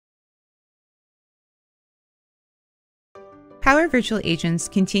Power Virtual Agents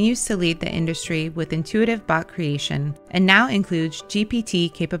continues to lead the industry with intuitive bot creation and now includes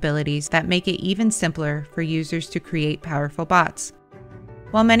GPT capabilities that make it even simpler for users to create powerful bots.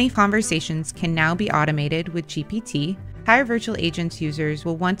 While many conversations can now be automated with GPT, Power Virtual Agents users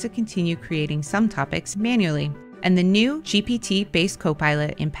will want to continue creating some topics manually, and the new GPT-based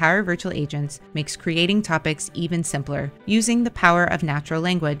Copilot in Power Virtual Agents makes creating topics even simpler using the power of natural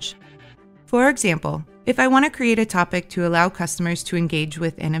language. For example, if I want to create a topic to allow customers to engage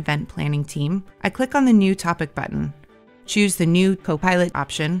with an event planning team, I click on the New Topic button, choose the new Copilot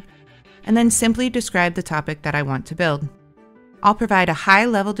option, and then simply describe the topic that I want to build. I'll provide a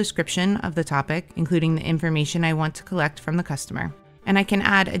high-level description of the topic, including the information I want to collect from the customer. And I can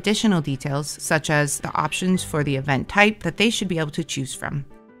add additional details, such as the options for the event type that they should be able to choose from.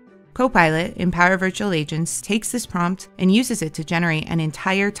 Copilot in Power Virtual Agents takes this prompt and uses it to generate an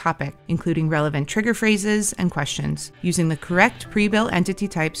entire topic, including relevant trigger phrases and questions, using the correct pre-built entity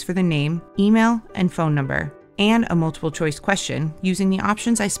types for the name, email, and phone number, and a multiple-choice question using the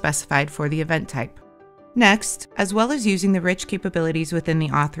options I specified for the event type. Next, as well as using the rich capabilities within the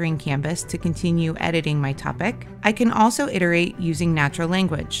authoring canvas to continue editing my topic, I can also iterate using natural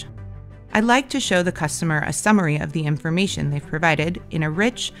language. I'd like to show the customer a summary of the information they've provided in a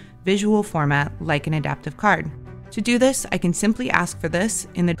rich, visual format like an adaptive card. To do this, I can simply ask for this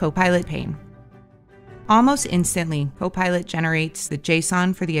in the Copilot pane. Almost instantly, Copilot generates the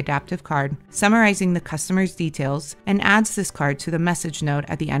JSON for the adaptive card, summarizing the customer's details, and adds this card to the message node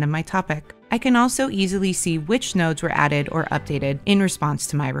at the end of my topic. I can also easily see which nodes were added or updated in response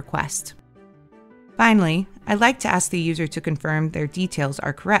to my request. Finally, I'd like to ask the user to confirm their details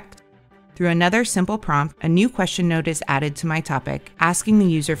are correct. Through another simple prompt, a new question node is added to my topic, asking the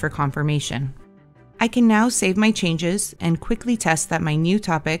user for confirmation. I can now save my changes and quickly test that my new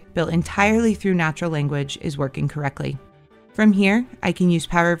topic, built entirely through natural language, is working correctly. From here, I can use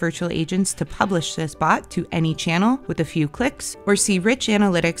Power Virtual Agents to publish this bot to any channel with a few clicks, or see rich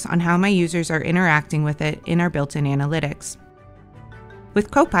analytics on how my users are interacting with it in our built-in analytics. With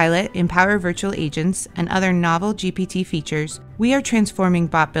Copilot in Power Virtual Agents and other novel GPT features, we are transforming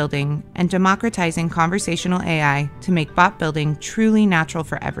bot building and democratizing conversational AI to make bot building truly natural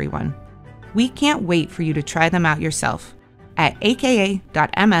for everyone. We can't wait for you to try them out yourself at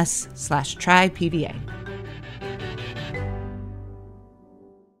aka.ms/trypva.